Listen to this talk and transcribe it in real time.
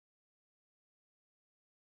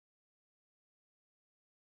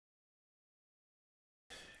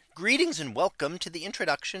Greetings and welcome to the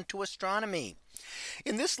introduction to astronomy.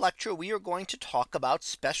 In this lecture, we are going to talk about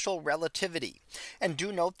special relativity. And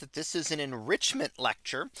do note that this is an enrichment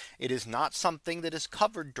lecture. It is not something that is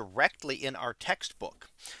covered directly in our textbook.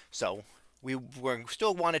 So we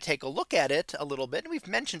still want to take a look at it a little bit. And we've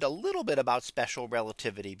mentioned a little bit about special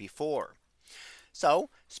relativity before. So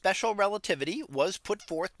special relativity was put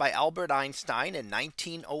forth by Albert Einstein in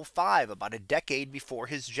 1905, about a decade before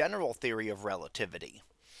his general theory of relativity.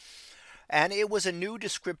 And it was a new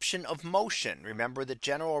description of motion. Remember that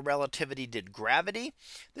general relativity did gravity.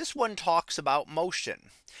 This one talks about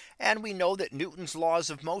motion. And we know that Newton's laws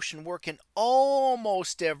of motion work in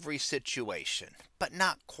almost every situation, but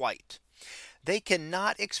not quite. They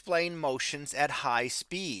cannot explain motions at high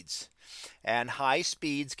speeds. And high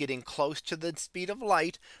speeds getting close to the speed of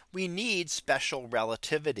light, we need special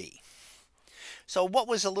relativity. So what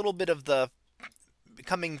was a little bit of the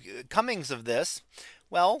comings of this?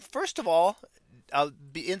 Well, first of all,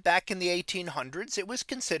 back in the 1800s, it was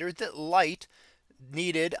considered that light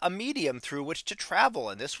needed a medium through which to travel.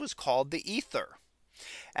 And this was called the ether.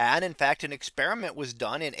 And in fact, an experiment was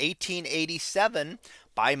done in 1887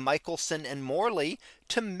 by Michelson and Morley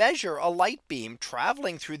to measure a light beam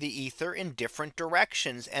traveling through the ether in different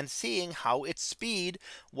directions and seeing how its speed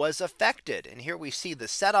was affected. And here we see the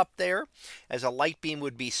setup there, as a light beam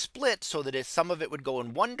would be split so that some of it would go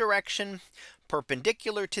in one direction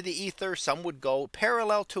perpendicular to the ether, some would go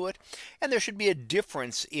parallel to it, and there should be a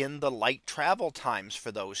difference in the light travel times for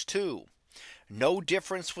those two. No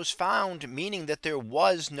difference was found, meaning that there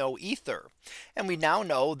was no ether. And we now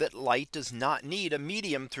know that light does not need a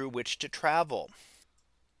medium through which to travel.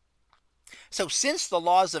 So since the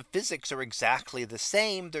laws of physics are exactly the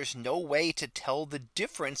same, there's no way to tell the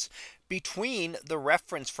difference between the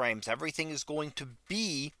reference frames. Everything is going to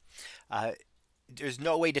be there's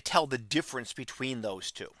no way to tell the difference between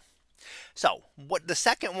those two. So what the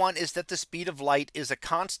second one is that the speed of light is a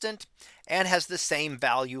constant and has the same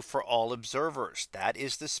value for all observers. That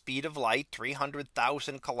is the speed of light,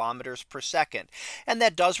 300,000 kilometers per second. And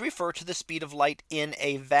that does refer to the speed of light in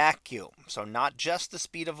a vacuum. So not just the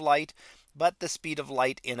speed of light, but the speed of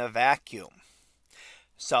light in a vacuum.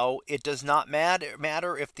 So it does not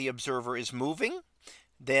matter if the observer is moving,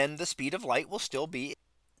 then the speed of light will still be.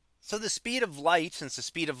 So the speed of light, since the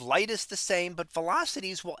speed of light is the same, but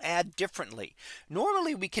velocities will add differently.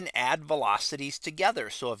 Normally we can add velocities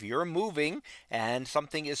together. So if you're moving and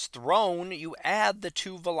something is thrown, you add the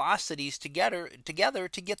two velocities together to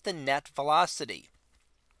get the net velocity.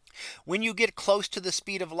 When you get close to the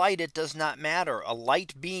speed of light, it does not matter. A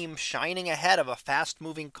light beam shining ahead of a fast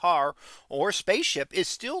moving car or spaceship is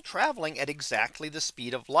still traveling at exactly the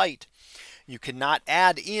speed of light. You cannot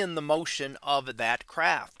add in the motion of that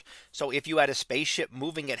craft. So if you had a spaceship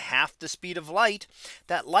moving at half the speed of light,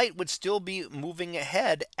 that light would still be moving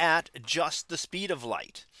ahead at just the speed of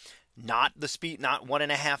light. Not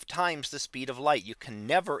 1.5 times the speed of light. You can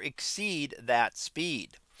never exceed that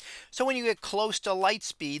speed. So when you get close to light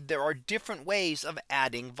speed, there are different ways of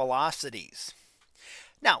adding velocities.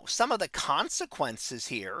 Now, some of the consequences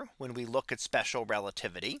here, when we look at special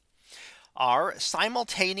relativity, are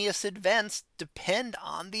simultaneous events depend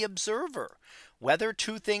on the observer, whether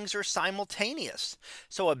two things are simultaneous.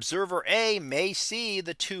 So observer A may see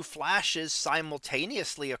the two flashes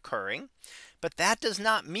simultaneously occurring, but that does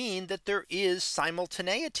not mean that there is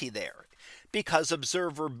simultaneity there, because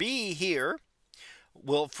observer B here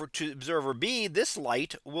to observer B, this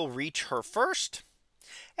light will reach her first,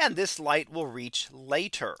 and this light will reach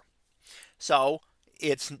later. So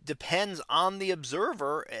it depends on the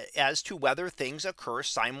observer as to whether things occur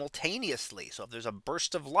simultaneously. So if there's a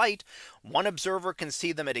burst of light, one observer can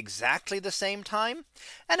see them at exactly the same time,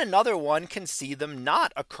 and another one can see them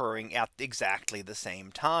not occurring at exactly the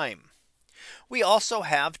same time. We also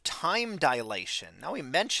have time dilation. Now we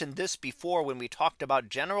mentioned this before when we talked about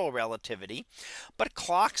general relativity, but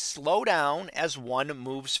clocks slow down as one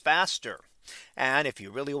moves faster. And if you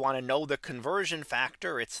really want to know the conversion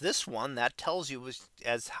factor, it's this one that tells you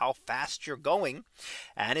as how fast you're going.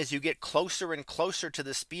 And as you get closer and closer to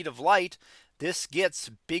the speed of light, this gets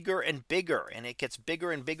bigger and bigger, and it gets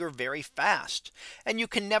bigger and bigger very fast. And you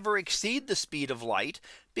can never exceed the speed of light,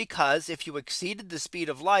 because if you exceeded the speed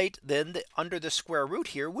of light, then under the square root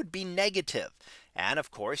here would be negative. And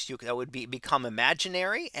of course, that would become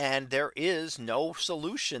imaginary, and there is no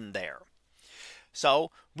solution there.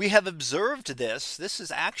 So we have observed this. This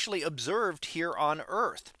is actually observed here on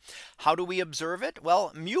Earth. How do we observe it?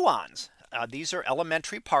 Well, muons. these are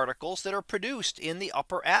elementary particles that are produced in the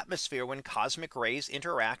upper atmosphere when cosmic rays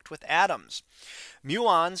interact with atoms.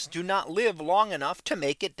 Muons do not live long enough to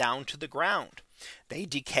make it down to the ground. They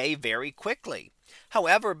decay very quickly.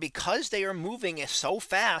 However, because they are moving so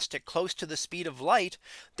fast at close to the speed of light,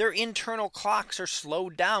 their internal clocks are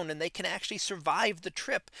slowed down and they can actually survive the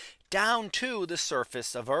trip down to the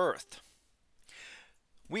surface of Earth.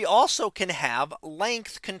 We also can have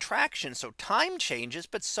length contraction. So time changes,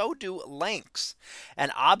 but so do lengths.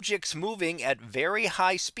 And objects moving at very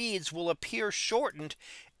high speeds will appear shortened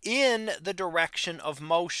in the direction of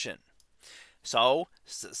motion. So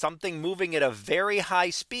something moving at a very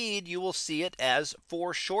high speed, you will see it as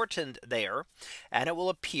foreshortened there, and it will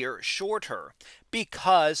appear shorter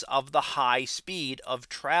because of the high speed of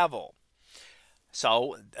travel.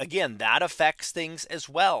 So again, that affects things as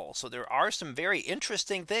well. So there are some very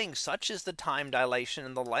interesting things, such as the time dilation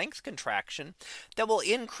and the length contraction, that will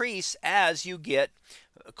increase as you get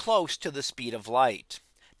close to the speed of light.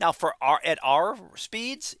 Now at our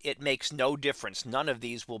speeds, it makes no difference. None of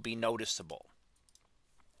these will be noticeable.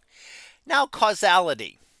 Now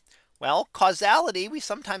causality. Well, causality, we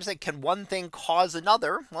sometimes think, can one thing cause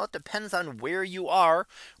another? Well, it depends on where you are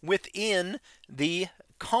within the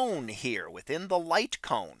cone here, within the light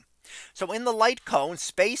cone. So in the light cone,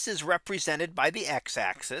 space is represented by the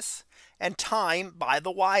x-axis and time by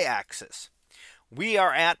the y-axis. We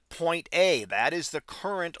are at point A. That is the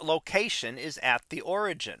current location, is at the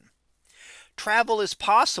origin. Travel is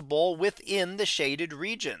possible within the shaded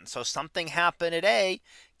region. So something happened at A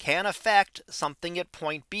can affect something at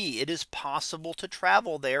point B. It is possible to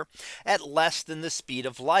travel there at less than the speed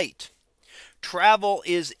of light. Travel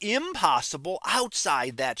is impossible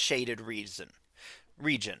outside that shaded region.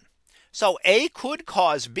 So A could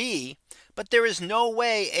cause B, but there is no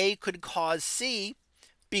way A could cause C,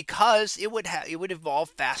 because it would evolve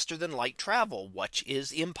faster than light travel, which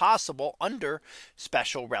is impossible under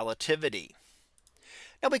special relativity.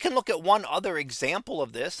 Now we can look at one other example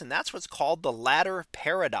of this, and that's what's called the ladder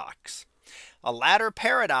paradox. A ladder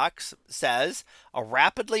paradox says a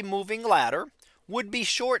rapidly moving ladder would be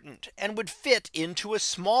shortened and would fit into a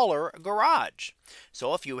smaller garage.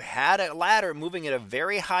 So if you had a ladder moving at a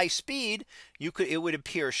very high speed, it would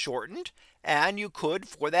appear shortened, and you could,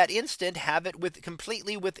 for that instant, have it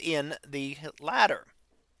completely within the ladder.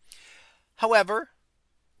 However,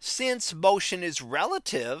 since motion is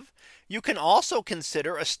relative, you can also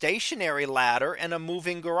consider a stationary ladder and a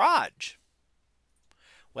moving garage.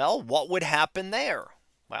 Well, what would happen there?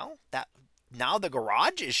 Well, now the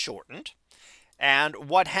garage is shortened. And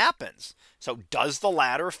what happens? So does the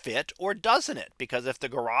ladder fit or doesn't it? Because if the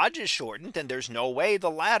garage is shortened, then there's no way the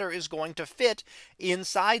ladder is going to fit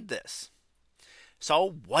inside this.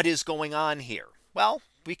 So what is going on here? Well,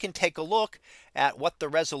 we can take a look at what the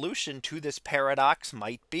resolution to this paradox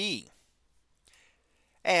might be.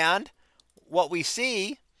 And what we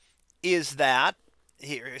see is that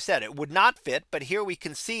here I said it would not fit, but here we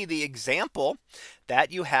can see the example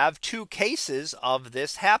that you have two cases of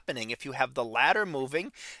this happening. If you have the ladder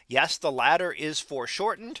moving, yes, the ladder is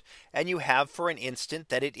foreshortened, and you have for an instant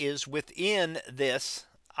that it is within this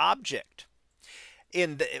object.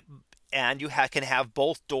 And you can have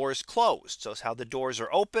both doors closed. So it's how the doors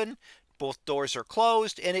are open, both doors are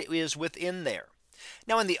closed, and it is within there.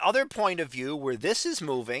 Now in the other point of view where this is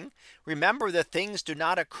moving, remember that things do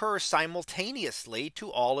not occur simultaneously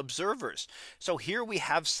to all observers. So here we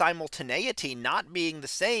have simultaneity not being the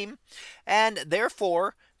same, and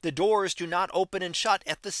therefore the doors do not open and shut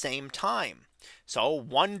at the same time. So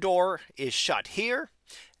one door is shut here,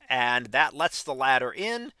 and that lets the ladder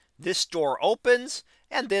in. This door opens,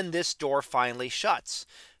 and then this door finally shuts.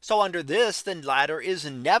 So under this, the ladder is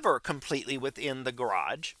never completely within the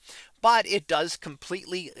garage, but it does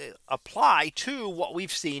completely apply to what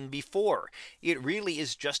we've seen before. It really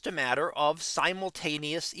is just a matter of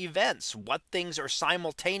simultaneous events. What things are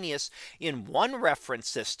simultaneous in one reference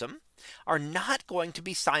system are not going to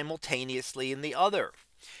be simultaneously in the other.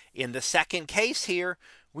 In the second case here,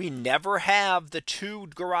 we never have the two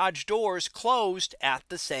garage doors closed at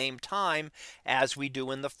the same time as we do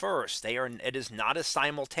in the first. It is not a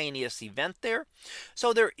simultaneous event there.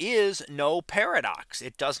 So there is no paradox.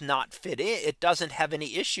 It does not fit in. It doesn't have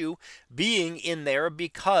any issue being in there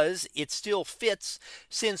because it still fits,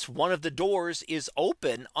 since one of the doors is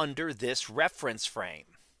open under this reference frame.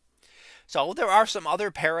 So there are some other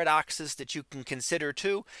paradoxes that you can consider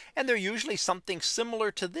too, and they're usually something similar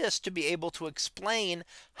to this to be able to explain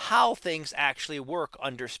how things actually work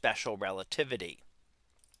under special relativity.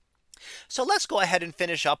 So let's go ahead and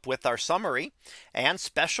finish up with our summary. And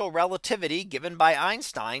special relativity given by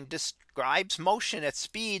Einstein describes motion at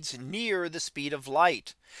speeds near the speed of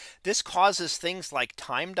light. This causes things like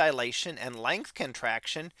time dilation and length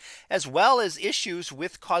contraction, as well as issues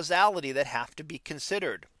with causality that have to be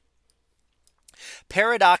considered.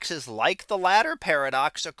 Paradoxes like the latter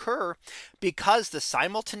paradox occur because the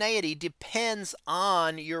simultaneity depends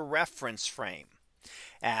on your reference frame.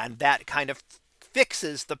 And that kind of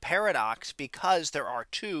fixes the paradox because there are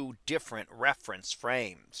two different reference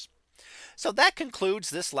frames. So that concludes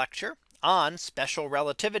this lecture on special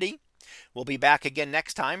relativity. We'll be back again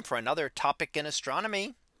next time for another topic in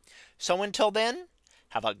astronomy. So until then,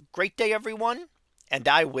 have a great day, everyone, and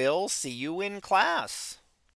I will see you in class.